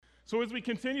So as we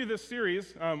continue this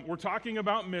series, we're talking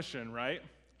about mission, right?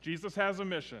 Jesus has a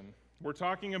mission. We're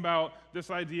talking about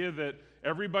this idea that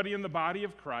everybody in the body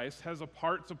of Christ has a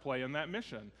part to play in that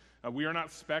mission. We are not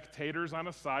spectators on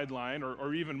a sideline,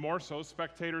 or even more so,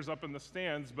 spectators up in the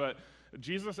stands, but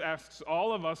Jesus asks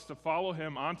all of us to follow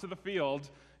him onto the field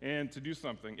and to do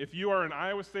something. If you are an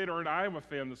Iowa State or an Iowa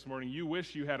fan this morning, you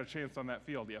wish you had a chance on that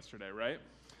field yesterday, right?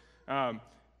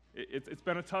 It's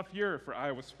been a tough year for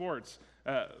Iowa sports.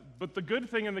 But the good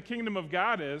thing in the kingdom of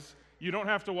God is you don't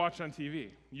have to watch on TV.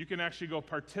 You can actually go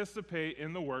participate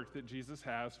in the work that Jesus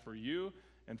has for you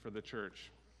and for the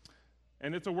church.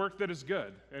 And it's a work that is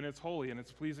good, and it's holy, and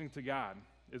it's pleasing to God.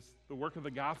 It's the work of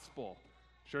the gospel,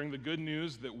 sharing the good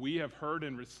news that we have heard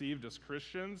and received as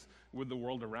Christians with the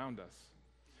world around us.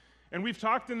 And we've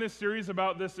talked in this series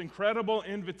about this incredible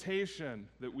invitation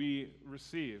that we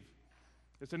receive.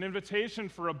 It's an invitation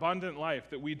for abundant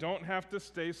life, that we don't have to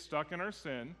stay stuck in our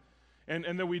sin,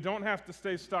 and that we don't have to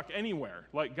stay stuck anywhere.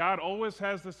 Like, God always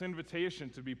has this invitation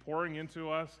to be pouring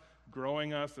into us,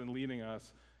 growing us, and leading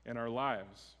us in our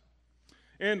lives.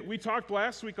 And we talked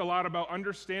last week a lot about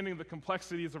understanding the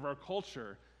complexities of our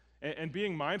culture and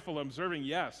being mindful, observing,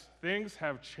 yes, things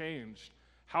have changed.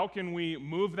 How can we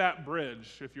move that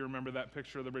bridge, if you remember that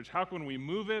picture of the bridge? How can we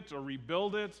move it or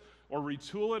rebuild it or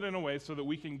retool it in a way so that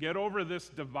we can get over this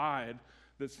divide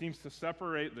that seems to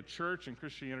separate the church and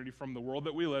Christianity from the world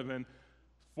that we live in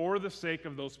for the sake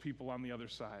of those people on the other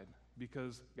side,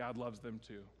 because God loves them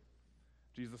too.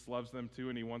 Jesus loves them too,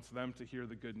 and he wants them to hear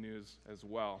the good news as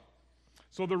well.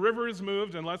 So the river is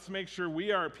moved, and let's make sure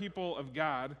we are people of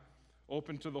God,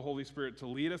 open to the Holy Spirit to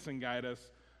lead us and guide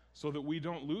us so that we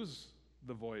don't lose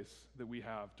the voice that we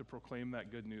have to proclaim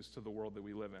that good news to the world that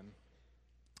we live in.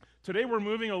 Today we're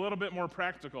moving a little bit more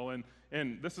practical,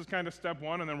 and this is kind of step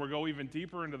one, and then we'll go even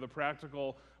deeper into the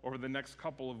practical over the next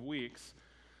couple of weeks.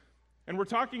 And we're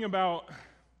talking about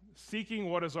seeking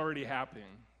what is already happening,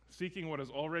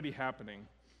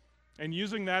 and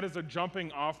using that as a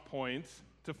jumping off point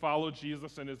to follow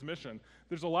Jesus and his mission.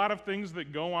 There's a lot of things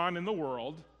that go on in the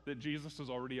world that Jesus is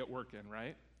already at work in,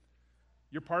 right?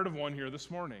 You're part of one here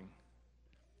this morning.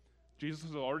 Jesus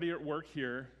is already at work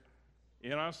here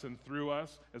in us and through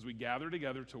us as we gather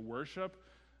together to worship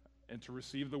and to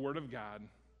receive the word of God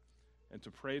and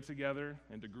to pray together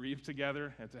and to grieve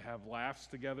together and to have laughs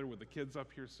together with the kids up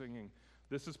here singing.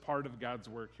 This is part of God's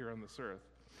work here on this earth.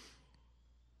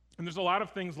 And there's a lot of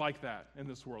things like that in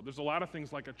this world. There's a lot of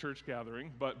things like a church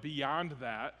gathering, but beyond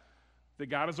that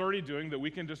God is already doing that we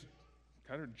can just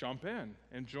kind of jump in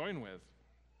and join with.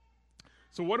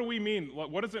 So what do we mean?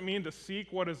 What does it mean to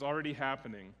seek what is already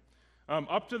happening?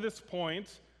 Up to this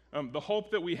point, the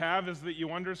hope that we have is that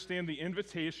you understand the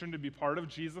invitation to be part of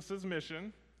Jesus'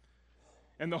 mission.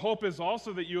 And the hope is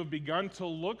also that you have begun to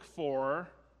look for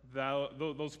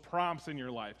those prompts in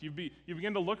your life. You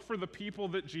begin to look for the people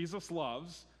that Jesus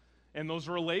loves and those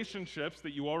relationships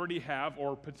that you already have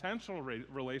or potential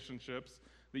relationships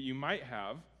that you might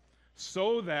have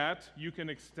so that you can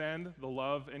extend the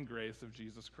love and grace of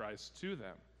Jesus Christ to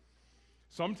them.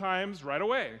 Sometimes right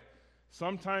away,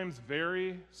 sometimes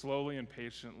very slowly and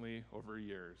patiently over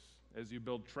years as you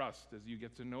build trust, as you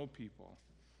get to know people.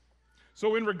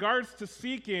 So in regards to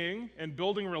seeking and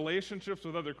building relationships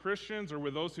with other Christians or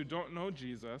with those who don't know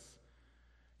Jesus,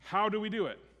 how do we do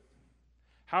it?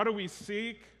 How do we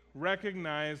seek,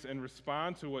 recognize, and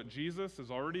respond to what Jesus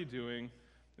is already doing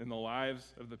in the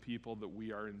lives of the people that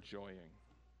we are enjoying?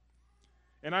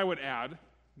 And I would add,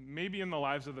 maybe in the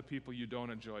lives of the people you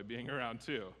don't enjoy being around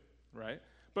too, right?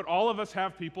 But all of us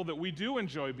have people that we do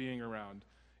enjoy being around.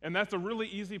 And that's a really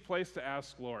easy place to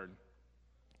ask, Lord,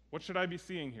 what should I be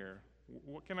seeing here?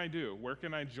 What can I do? Where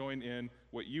can I join in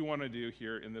what you want to do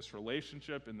here in this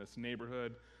relationship, in this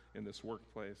neighborhood, in this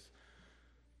workplace?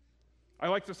 I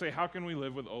like to say, how can we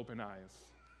live with open eyes?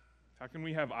 How can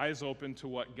we have eyes open to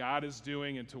what God is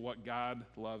doing and to what God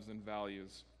loves and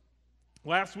values?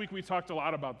 Last week we talked a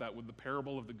lot about that with the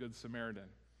parable of the Good Samaritan.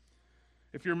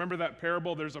 If you remember that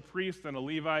parable, there's a priest and a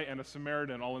Levite and a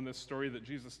Samaritan all in this story that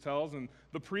Jesus tells. And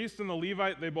the priest and the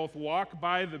Levite, they both walk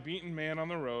by the beaten man on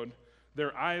the road.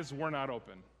 Their eyes were not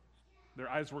open. Their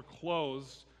eyes were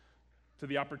closed to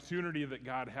the opportunity that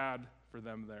God had for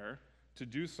them there to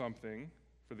do something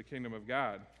for the kingdom of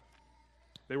God.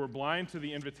 They were blind to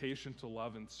the invitation to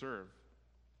love and serve.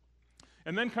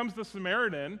 And then comes the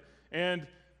Samaritan, and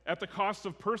at the cost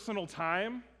of personal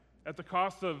time, at the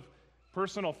cost of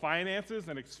personal finances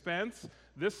and expense,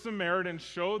 this Samaritan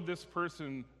showed this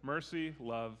person mercy,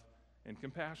 love, and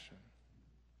compassion.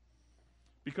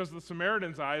 Because the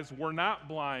Samaritan's eyes were not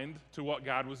blind to what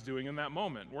God was doing in that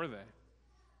moment, were they?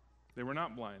 They were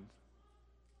not blind.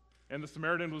 And the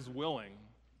Samaritan was willing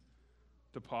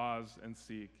to pause and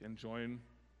seek and join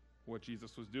what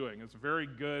Jesus was doing. It's a very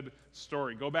good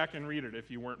story. Go back and read it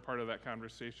if you weren't part of that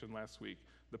conversation last week,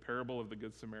 the parable of the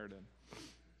Good Samaritan.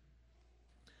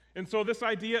 And so this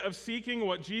idea of seeking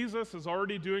what Jesus is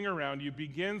already doing around you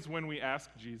begins when we ask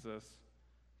Jesus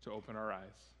to open our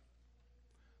eyes.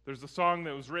 There's a song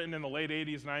that was written in the late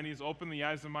 80s, 90s, "Open the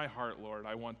eyes of my heart, Lord,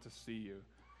 I want to see you."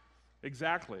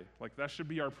 Exactly. Like that should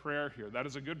be our prayer here. That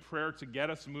is a good prayer to get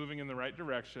us moving in the right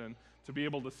direction, to be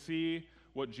able to see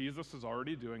what Jesus is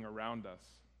already doing around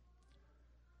us.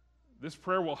 This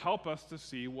prayer will help us to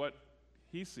see what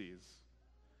he sees,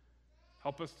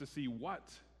 help us to see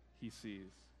what he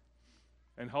sees,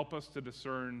 and help us to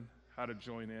discern how to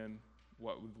join in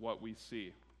what we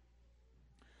see.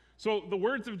 So the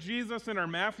words of Jesus in our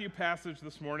Matthew passage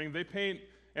this morning, they paint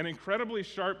an incredibly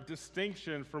sharp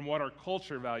distinction from what our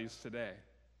culture values today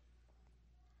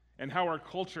and how our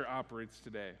culture operates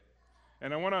today.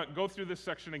 And I want to go through this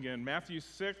section again, Matthew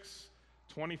 6,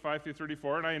 25 through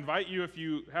 34. And I invite you, if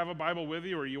you have a Bible with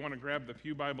you or you want to grab the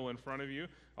Pew Bible in front of you,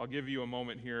 I'll give you a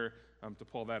moment here to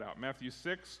pull that out. Matthew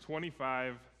 6,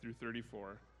 25 through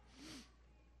 34.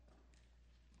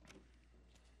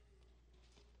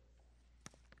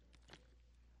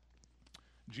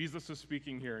 Jesus is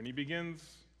speaking here, and he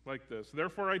begins like this.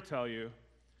 "Therefore I tell you,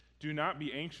 do not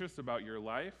be anxious about your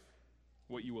life,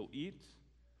 what you will eat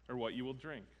or what you will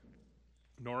drink,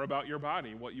 nor about your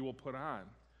body, what you will put on.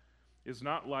 Is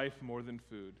not life more than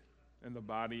food, and the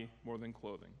body more than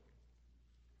clothing?"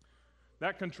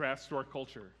 That contrasts to our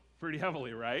culture pretty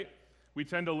heavily, right? We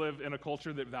tend to live in a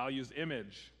culture that values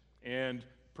image and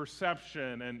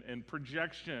perception and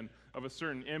projection of a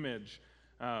certain image.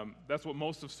 That's what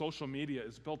most of social media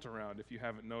is built around, if you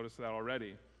haven't noticed that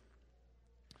already.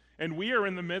 And we are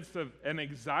in the midst of an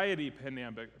anxiety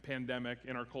pandemic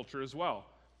in our culture as well.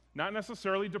 Not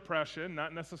necessarily depression,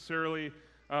 not necessarily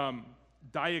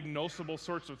diagnosable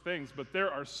sorts of things, but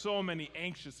there are so many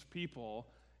anxious people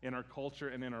in our culture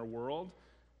and in our world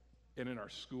and in our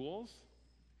schools.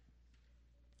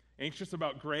 Anxious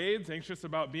about grades, anxious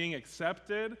about being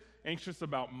accepted, anxious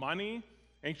about money,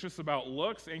 anxious about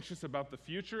looks, anxious about the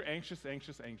future, anxious.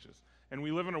 And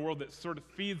we live in a world that sort of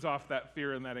feeds off that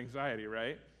fear and that anxiety,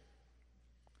 right?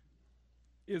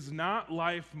 Is not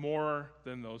life more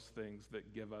than those things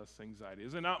that give us anxiety?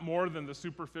 Is it not more than the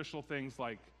superficial things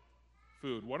like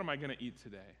food? What am I going to eat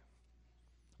today?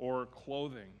 Or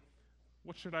clothing?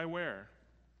 What should I wear?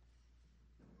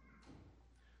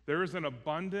 There is an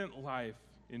abundant life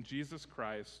in Jesus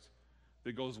Christ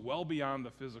that goes well beyond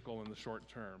the physical in the short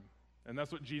term. And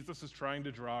that's what Jesus is trying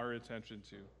to draw our attention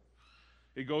to.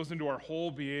 It goes into our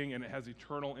whole being, and it has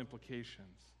eternal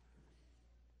implications.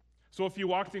 So if you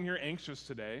walked in here anxious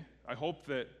today, I hope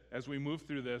that as we move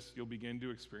through this, you'll begin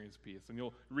to experience peace, and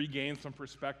you'll regain some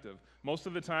perspective. Most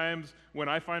of the times when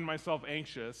I find myself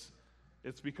anxious,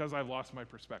 it's because I've lost my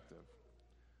perspective.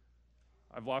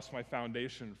 I've lost my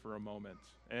foundation for a moment,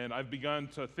 and I've begun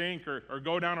to think or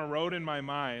go down a road in my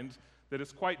mind that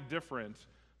is quite different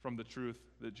from the truth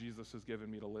that Jesus has given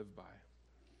me to live by.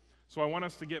 So I want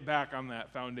us to get back on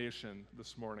that foundation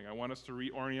this morning. I want us to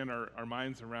reorient our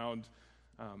minds around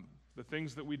the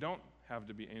things that we don't have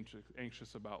to be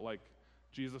anxious about, like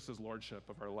Jesus' lordship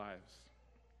of our lives.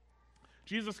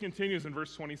 Jesus continues in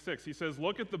verse 26. He says,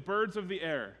 "Look at the birds of the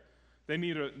air. They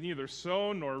neither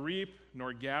sow nor reap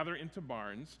nor gather into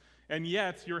barns, and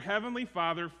yet your heavenly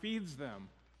Father feeds them.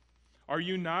 Are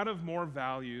you not of more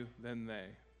value than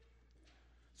they?"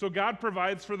 So God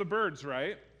provides for the birds,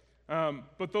 right?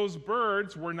 But those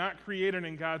birds were not created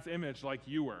in God's image like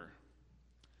you were.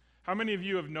 How many of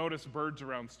you have noticed birds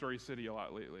around Story City a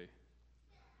lot lately?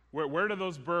 Where do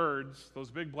those birds,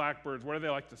 those big black birds, where do they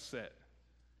like to sit?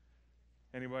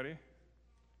 Anybody?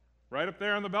 Right up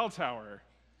there on the bell tower.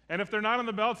 And if they're not on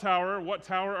the bell tower, what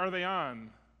tower are they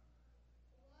on?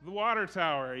 The water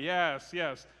tower, yes.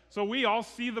 So we all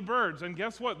see the birds, and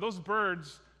guess what? Those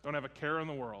birds don't have a care in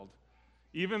the world.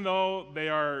 Even though they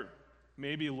are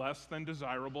maybe less than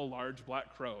desirable large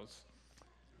black crows,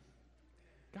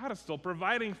 God is still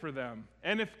providing for them.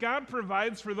 And if God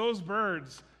provides for those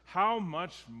birds, how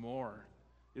much more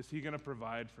is he going to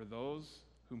provide for those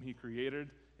whom he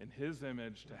created in his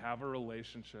image to have a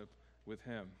relationship with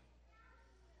him?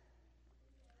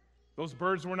 Those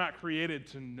birds were not created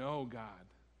to know God,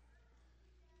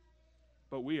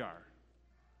 but we are.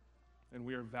 And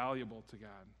we are valuable to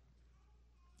God.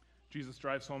 Jesus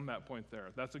drives home that point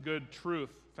there. That's a good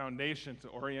truth, foundation to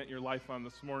orient your life on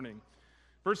this morning.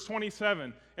 Verse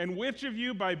 27, "And which of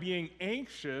you by being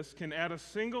anxious can add a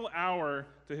single hour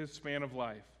to his span of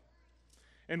life?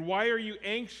 And why are you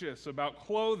anxious about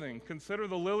clothing? Consider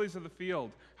the lilies of the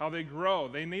field, how they grow.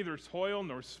 They neither toil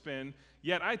nor spin.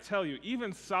 Yet I tell you,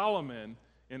 even Solomon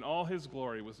in all his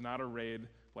glory was not arrayed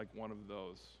like one of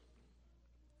those.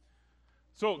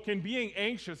 So, can being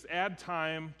anxious add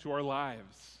time to our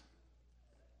lives?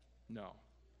 No.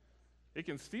 It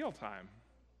can steal time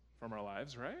from our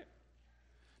lives, right?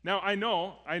 Now, I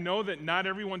know that not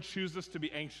everyone chooses to be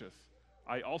anxious.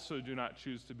 I also do not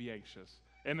choose to be anxious.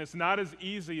 And it's not as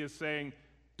easy as saying,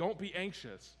 don't be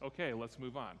anxious. Okay, let's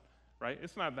move on, right?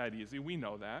 It's not that easy. We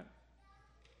know that.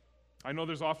 I know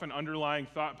there's often underlying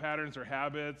thought patterns or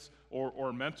habits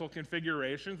or mental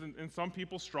configurations, and some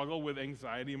people struggle with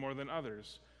anxiety more than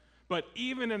others. But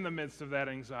even in the midst of that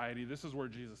anxiety, this is where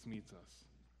Jesus meets us.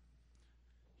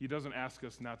 He doesn't ask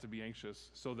us not to be anxious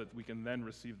so that we can then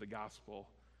receive the gospel.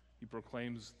 He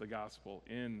proclaims the gospel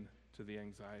into the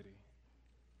anxiety.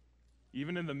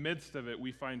 Even in the midst of it,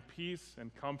 we find peace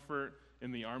and comfort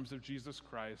in the arms of Jesus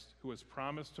Christ, who has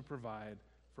promised to provide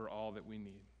for all that we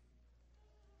need.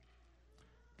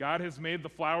 God has made the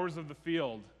flowers of the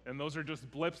field, and those are just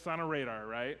blips on a radar,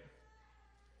 right?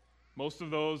 Most of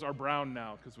those are brown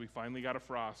now because we finally got a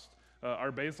frost.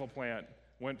 Our basil plant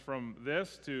went from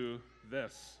this to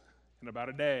this in about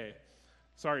a day.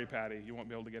 Sorry, Patty, you won't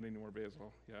be able to get any more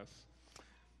basil. Yes.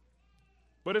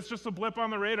 But it's just a blip on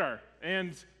the radar.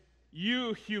 And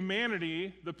you,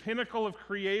 humanity, the pinnacle of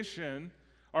creation,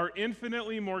 are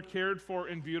infinitely more cared for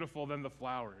and beautiful than the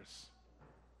flowers.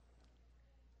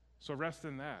 So rest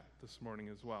in that this morning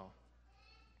as well.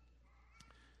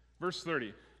 Verse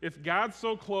 30, if God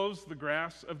so clothes the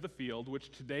grass of the field,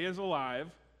 which today is alive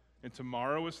and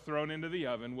tomorrow is thrown into the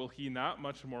oven, will he not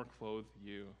much more clothe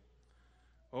you?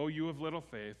 O you of little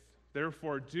faith,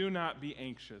 therefore do not be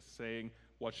anxious, saying,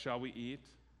 what shall we eat?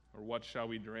 Or what shall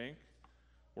we drink?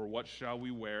 Or what shall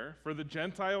we wear? For the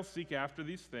Gentiles seek after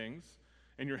these things,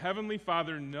 and your heavenly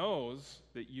Father knows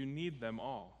that you need them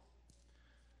all.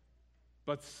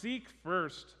 But seek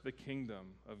first the kingdom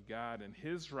of God and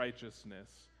his righteousness,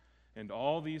 and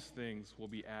all these things will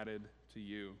be added to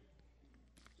you.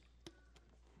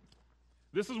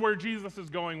 This is where Jesus is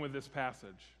going with this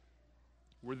passage,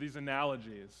 with these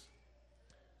analogies.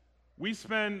 We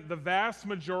spend the vast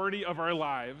majority of our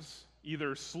lives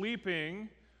either sleeping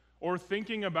or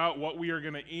thinking about what we are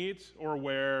going to eat or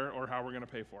wear or how we're going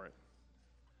to pay for it.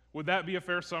 Would that be a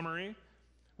fair summary?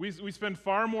 We spend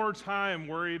far more time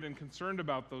worried and concerned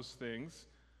about those things,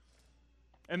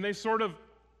 and they sort of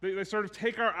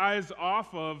take our eyes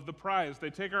off of the prize.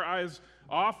 They take our eyes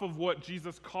off of what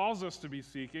Jesus calls us to be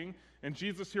seeking, and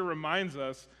Jesus here reminds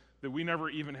us that we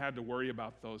never even had to worry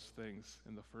about those things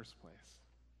in the first place.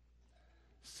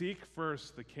 Seek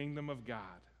first the kingdom of God.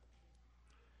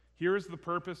 Here is the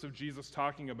purpose of Jesus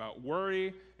talking about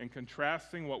worry and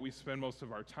contrasting what we spend most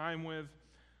of our time with.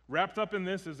 Wrapped up in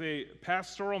this is a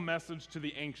pastoral message to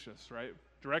the anxious, right?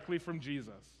 Directly from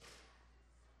Jesus.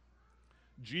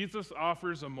 Jesus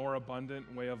offers a more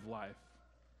abundant way of life.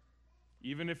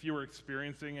 Even if you are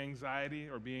experiencing anxiety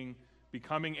or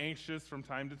becoming anxious from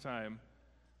time to time,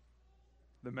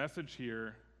 the message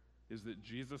here is that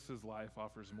Jesus' life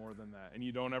offers more than that, and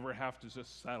you don't ever have to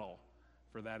just settle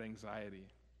for that anxiety.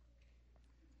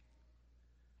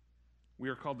 We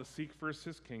are called to seek first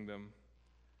his kingdom,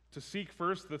 to seek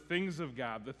first the things of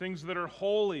God, the things that are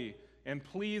holy and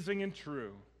pleasing and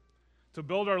true, to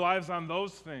build our lives on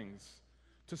those things,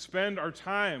 to spend our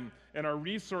time and our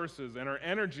resources and our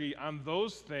energy on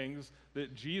those things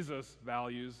that Jesus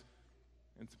values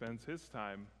and spends his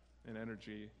time and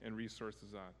energy and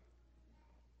resources on.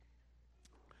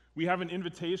 We have an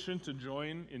invitation to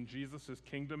join in Jesus'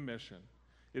 kingdom mission.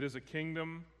 It is a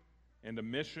kingdom and a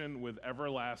mission with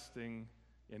everlasting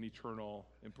and eternal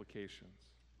implications.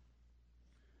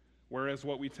 Whereas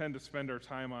what we tend to spend our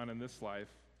time on in this life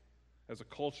as a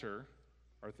culture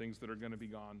are things that are going to be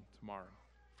gone tomorrow.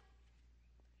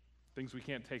 Things we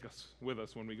can't take us with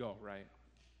us when we go, right?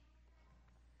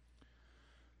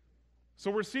 So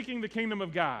we're seeking the kingdom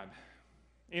of God.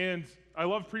 And I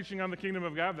love preaching on the kingdom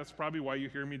of God. That's probably why you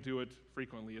hear me do it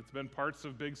frequently. It's been parts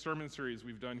of big sermon series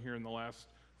we've done here in the last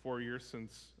 4 years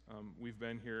since we've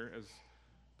been here as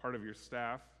part of your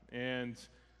staff. And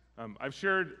I've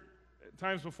shared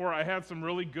times before, I had some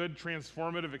really good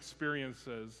transformative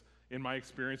experiences in my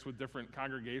experience with different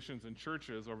congregations and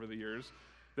churches over the years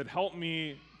that helped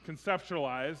me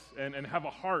conceptualize and have a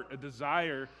heart, a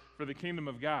desire for the kingdom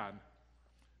of God.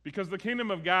 Because the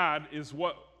kingdom of God is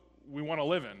what we want to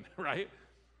live in, right?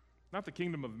 Not the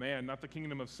kingdom of man, not the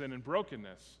kingdom of sin and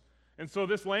brokenness. And so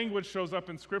this language shows up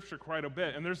in Scripture quite a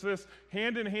bit. And there's this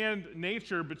hand-in-hand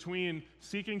nature between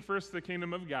seeking first the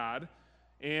kingdom of God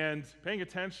and paying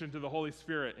attention to the Holy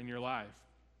Spirit in your life.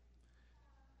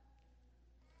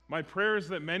 My prayer is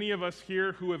that many of us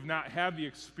here who have not had the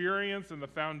experience and the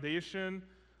foundation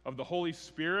of the Holy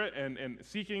Spirit and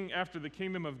seeking after the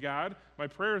kingdom of God, my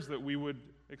prayer is that we would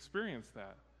experience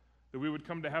that we would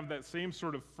come to have that same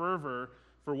sort of fervor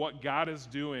for what God is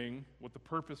doing, what the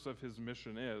purpose of his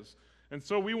mission is. And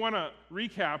so we want to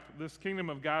recap this kingdom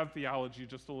of God theology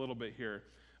just a little bit here.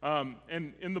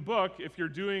 And in the book, if you're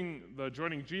doing the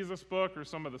Joining Jesus book or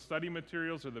some of the study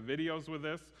materials or the videos with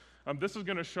this, this is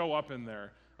going to show up in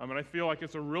there. And I feel like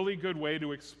it's a really good way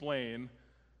to explain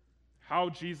how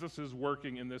Jesus is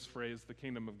working in this phrase, the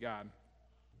kingdom of God.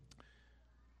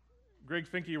 Greg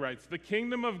Finke writes, "The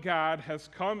kingdom of God has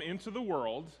come into the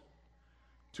world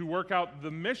to work out the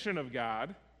mission of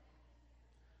God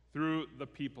through the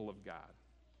people of God."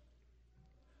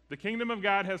 The kingdom of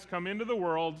God has come into the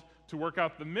world to work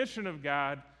out the mission of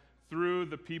God through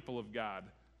the people of God.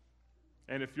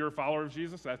 And if you're a follower of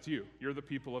Jesus, that's you. You're the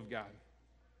people of God.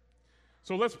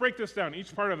 So let's break this down,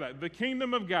 each part of that. The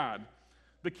kingdom of God.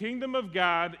 The kingdom of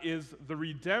God is the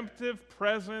redemptive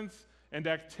presence and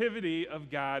activity of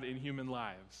God in human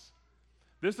lives.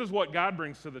 This is what God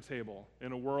brings to the table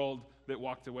in a world that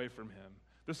walked away from him.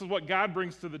 This is what God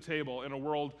brings to the table in a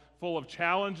world full of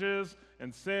challenges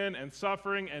and sin and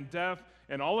suffering and death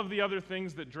and all of the other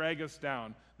things that drag us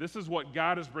down. This is what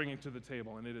God is bringing to the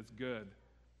table, and it is good.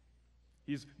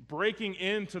 He's breaking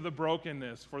into the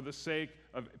brokenness for the sake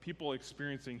of people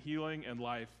experiencing healing and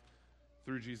life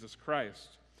through Jesus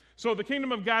Christ. So the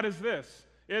kingdom of God is this.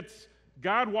 It's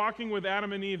God walking with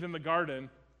Adam and Eve in the garden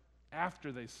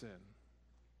after they sin.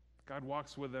 God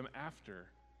walks with them after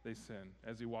they sin,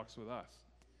 as he walks with us.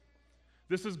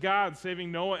 This is God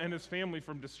saving Noah and his family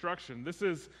from destruction. This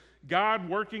is God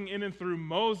working in and through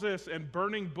Moses and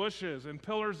burning bushes and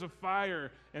pillars of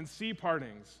fire and sea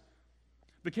partings.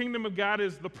 The kingdom of God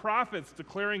is the prophets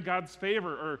declaring God's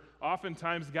favor, or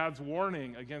oftentimes God's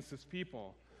warning against his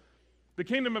people. The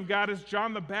kingdom of God is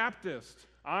John the Baptist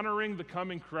honoring the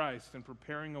coming Christ and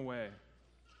preparing a way.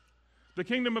 The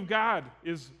kingdom of God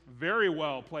is very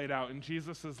well played out in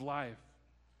Jesus' life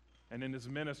and in his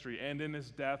ministry and in his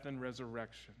death and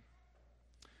resurrection.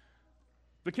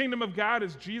 The kingdom of God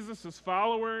is Jesus'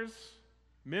 followers,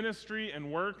 ministry,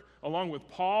 and work, along with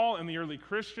Paul and the early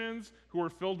Christians who were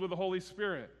filled with the Holy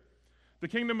Spirit. The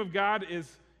kingdom of God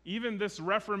is even this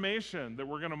Reformation that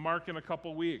we're going to mark in a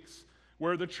couple weeks,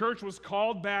 where the church was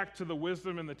called back to the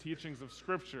wisdom and the teachings of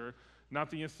Scripture,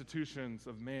 not the institutions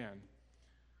of man.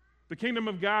 The kingdom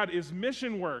of God is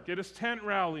mission work. It is tent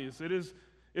rallies. It is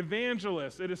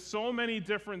evangelists. It is so many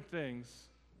different things,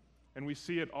 and we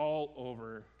see it all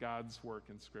over God's work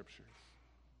in Scriptures.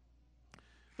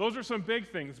 Those are some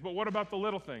big things, but what about the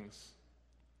little things?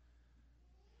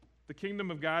 The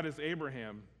kingdom of God is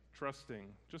Abraham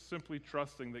trusting, just simply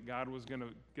trusting that God was going to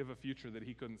give a future that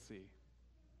he couldn't see.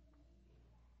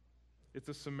 It's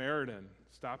a Samaritan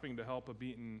stopping to help a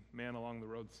beaten man along the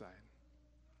roadside.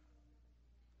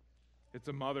 It's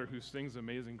a mother who sings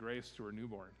Amazing Grace to her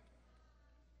newborn.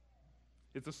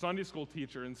 It's a Sunday school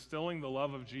teacher instilling the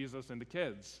love of Jesus into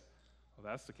kids. Well,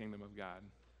 that's the kingdom of God.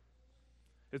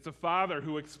 It's a father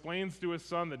who explains to his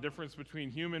son the difference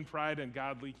between human pride and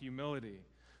godly humility.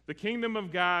 The kingdom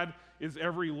of God is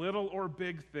every little or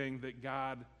big thing that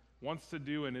God wants to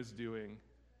do and is doing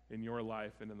in your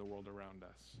life and in the world around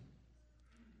us.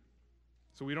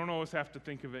 So we don't always have to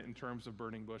think of it in terms of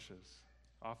burning bushes.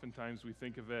 Oftentimes we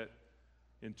think of it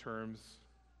in terms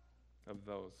of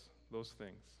those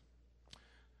things.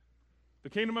 The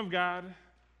kingdom of God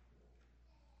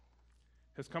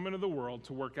has come into the world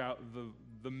to work out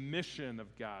the mission of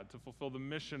God, to fulfill the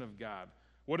mission of God.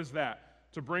 What is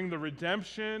that? To bring the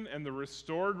redemption and the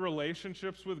restored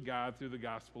relationships with God through the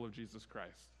gospel of Jesus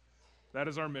Christ. That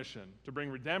is our mission, to bring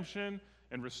redemption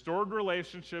and restored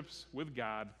relationships with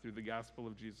God through the gospel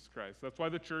of Jesus Christ. That's why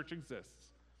the church exists.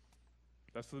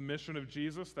 That's the mission of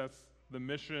Jesus. That's the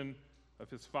mission of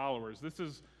his followers. This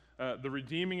is the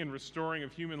redeeming and restoring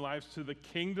of human lives to the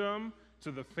kingdom,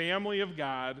 to the family of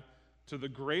God, to the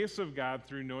grace of God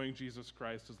through knowing Jesus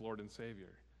Christ as Lord and Savior.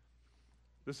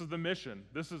 This is the mission.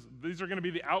 These are going to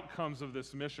be the outcomes of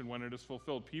this mission when it is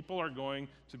fulfilled. People are going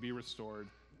to be restored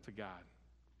to God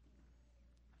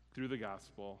through the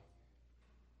gospel.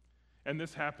 And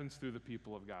this happens through the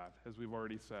people of God, as we've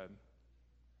already said.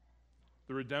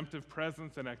 The redemptive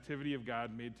presence and activity of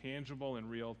God made tangible and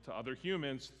real to other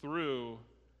humans through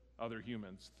other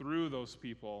humans, through those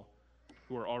people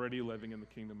who are already living in the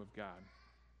kingdom of God.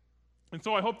 And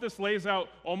so I hope this lays out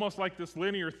almost like this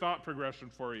linear thought progression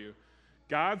for you.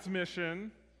 God's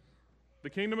mission, the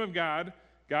kingdom of God,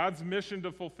 God's mission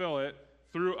to fulfill it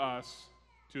through us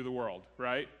to the world,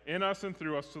 right? In us and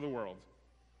through us to the world.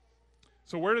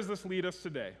 So where does this lead us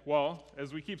today? Well,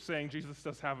 as we keep saying, Jesus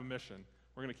does have a mission.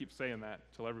 We're going to keep saying that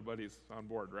till everybody's on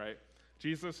board, right?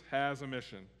 Jesus has a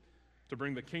mission to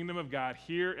bring the kingdom of God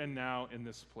here and now in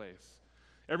this place.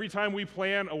 Every time we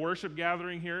plan a worship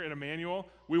gathering here in Emmanuel,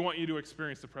 we want you to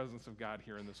experience the presence of God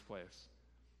here in this place.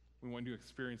 We want you to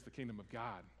experience the kingdom of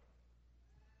God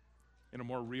in a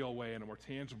more real way, in a more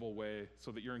tangible way,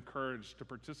 so that you're encouraged to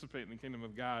participate in the kingdom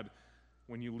of God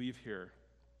when you leave here.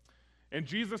 And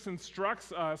Jesus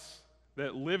instructs us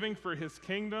that living for his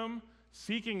kingdom,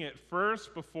 seeking it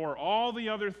first before all the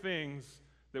other things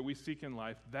that we seek in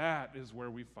life, that is where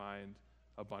we find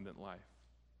abundant life.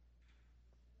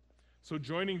 So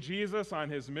joining Jesus on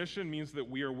his mission means that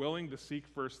we are willing to seek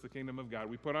first the kingdom of God.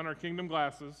 We put on our kingdom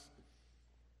glasses,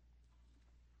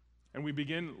 and we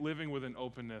begin living with an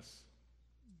openness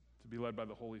to be led by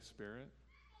the Holy Spirit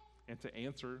and to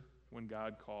answer when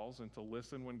God calls and to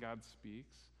listen when God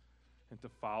speaks and to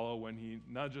follow when he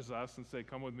nudges us and say,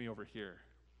 come with me over here.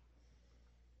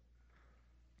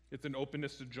 It's an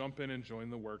openness to jump in and join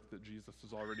the work that Jesus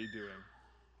is already doing.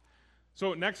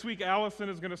 So next week, Allison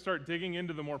is going to start digging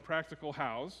into the more practical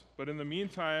hows, but in the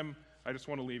meantime, I just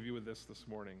want to leave you with this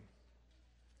morning.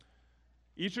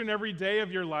 Each and every day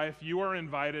of your life, you are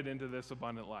invited into this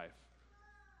abundant life,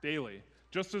 daily.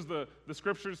 Just as the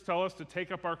scriptures tell us to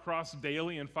take up our cross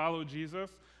daily and follow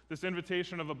Jesus, this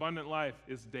invitation of abundant life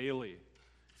is daily.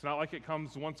 It's not like it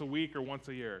comes once a week or once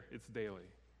a year. It's daily.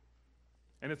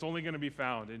 And it's only going to be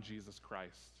found in Jesus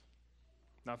Christ.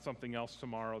 Not something else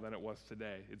tomorrow than it was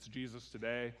today. It's Jesus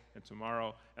today and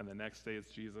tomorrow, and the next day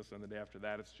it's Jesus, and the day after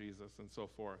that it's Jesus, and so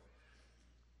forth.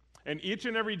 And each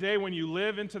and every day when you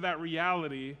live into that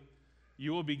reality,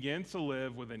 you will begin to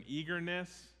live with an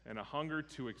eagerness and a hunger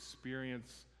to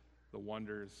experience the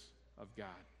wonders of God.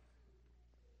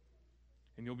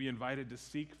 And you'll be invited to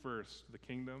seek first the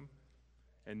kingdom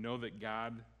and know that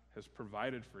God has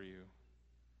provided for you,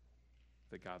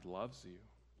 that God loves you,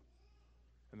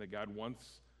 and that God wants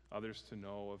others to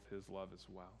know of his love as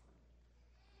well.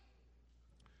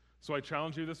 So I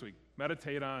challenge you this week,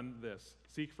 meditate on this.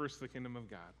 Seek first the kingdom of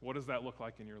God. What does that look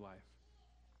like in your life?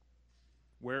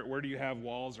 Where do you have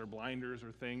walls or blinders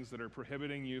or things that are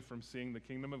prohibiting you from seeing the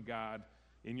kingdom of God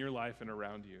in your life and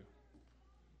around you?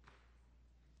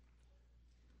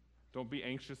 Don't be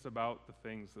anxious about the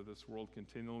things that this world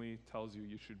continually tells you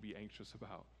should be anxious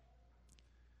about.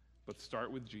 But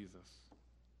start with Jesus.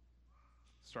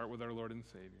 Start with our Lord and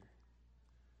Savior.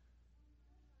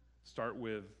 Start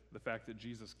with the fact that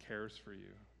Jesus cares for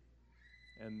you.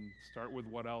 And start with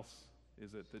what else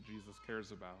is it that Jesus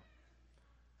cares about.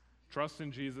 Trust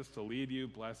in Jesus to lead you,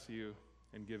 bless you,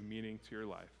 and give meaning to your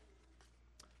life.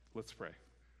 Let's pray.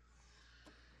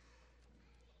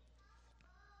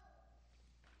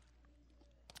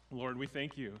 Lord, we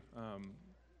thank you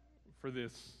for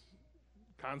this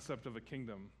concept of a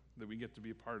kingdom that we get to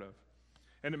be a part of.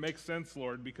 And it makes sense,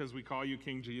 Lord, because we call you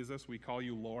King Jesus, we call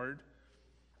you Lord.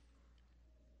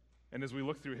 And as we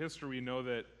look through history, we know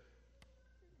that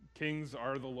kings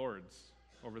are the lords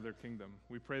over their kingdom.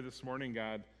 We pray this morning,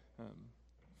 God,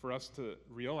 for us to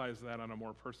realize that on a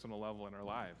more personal level in our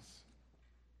lives.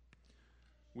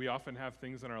 We often have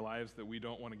things in our lives that we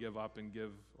don't want to give up and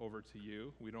give over to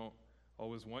you. We don't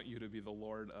always want you to be the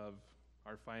Lord of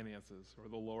our finances or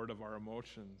the Lord of our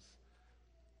emotions.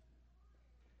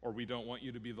 Or we don't want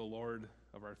you to be the Lord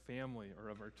of our family or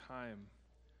of our time.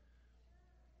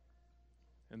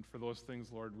 And for those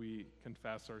things, Lord, we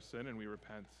confess our sin and we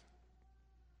repent.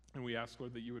 And we ask,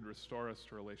 Lord, that you would restore us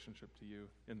to relationship to you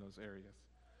in those areas.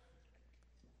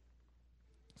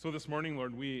 So this morning,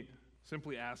 Lord, we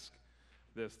simply ask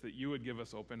this, that you would give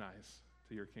us open eyes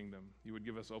to your kingdom. You would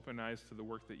give us open eyes to the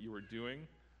work that you are doing,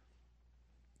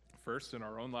 first in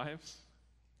our own lives.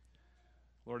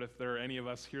 Lord, if there are any of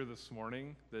us here this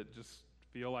morning that just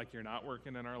feel like you're not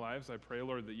working in our lives, I pray,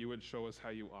 Lord, that you would show us how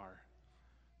you are,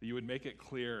 that you would make it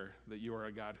clear that you are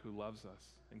a God who loves us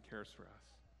and cares for us.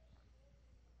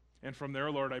 And from there,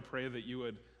 Lord, I pray that you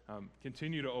would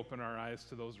continue to open our eyes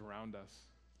to those around us,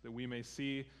 that we may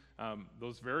see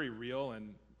those very real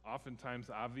and oftentimes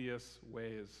obvious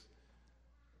ways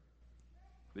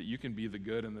that you can be the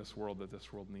good in this world that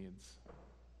this world needs,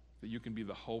 that you can be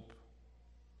the hope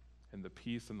and the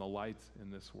peace and the light in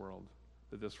this world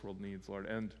that this world needs, Lord,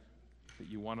 and that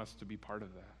you want us to be part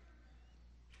of that.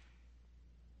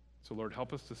 So, Lord,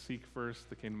 help us to seek first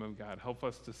the kingdom of God. Help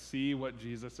us to see what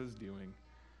Jesus is doing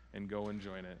and go and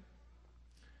join it.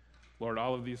 Lord,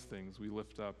 all of these things we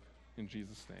lift up in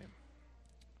Jesus' name.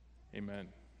 Amen.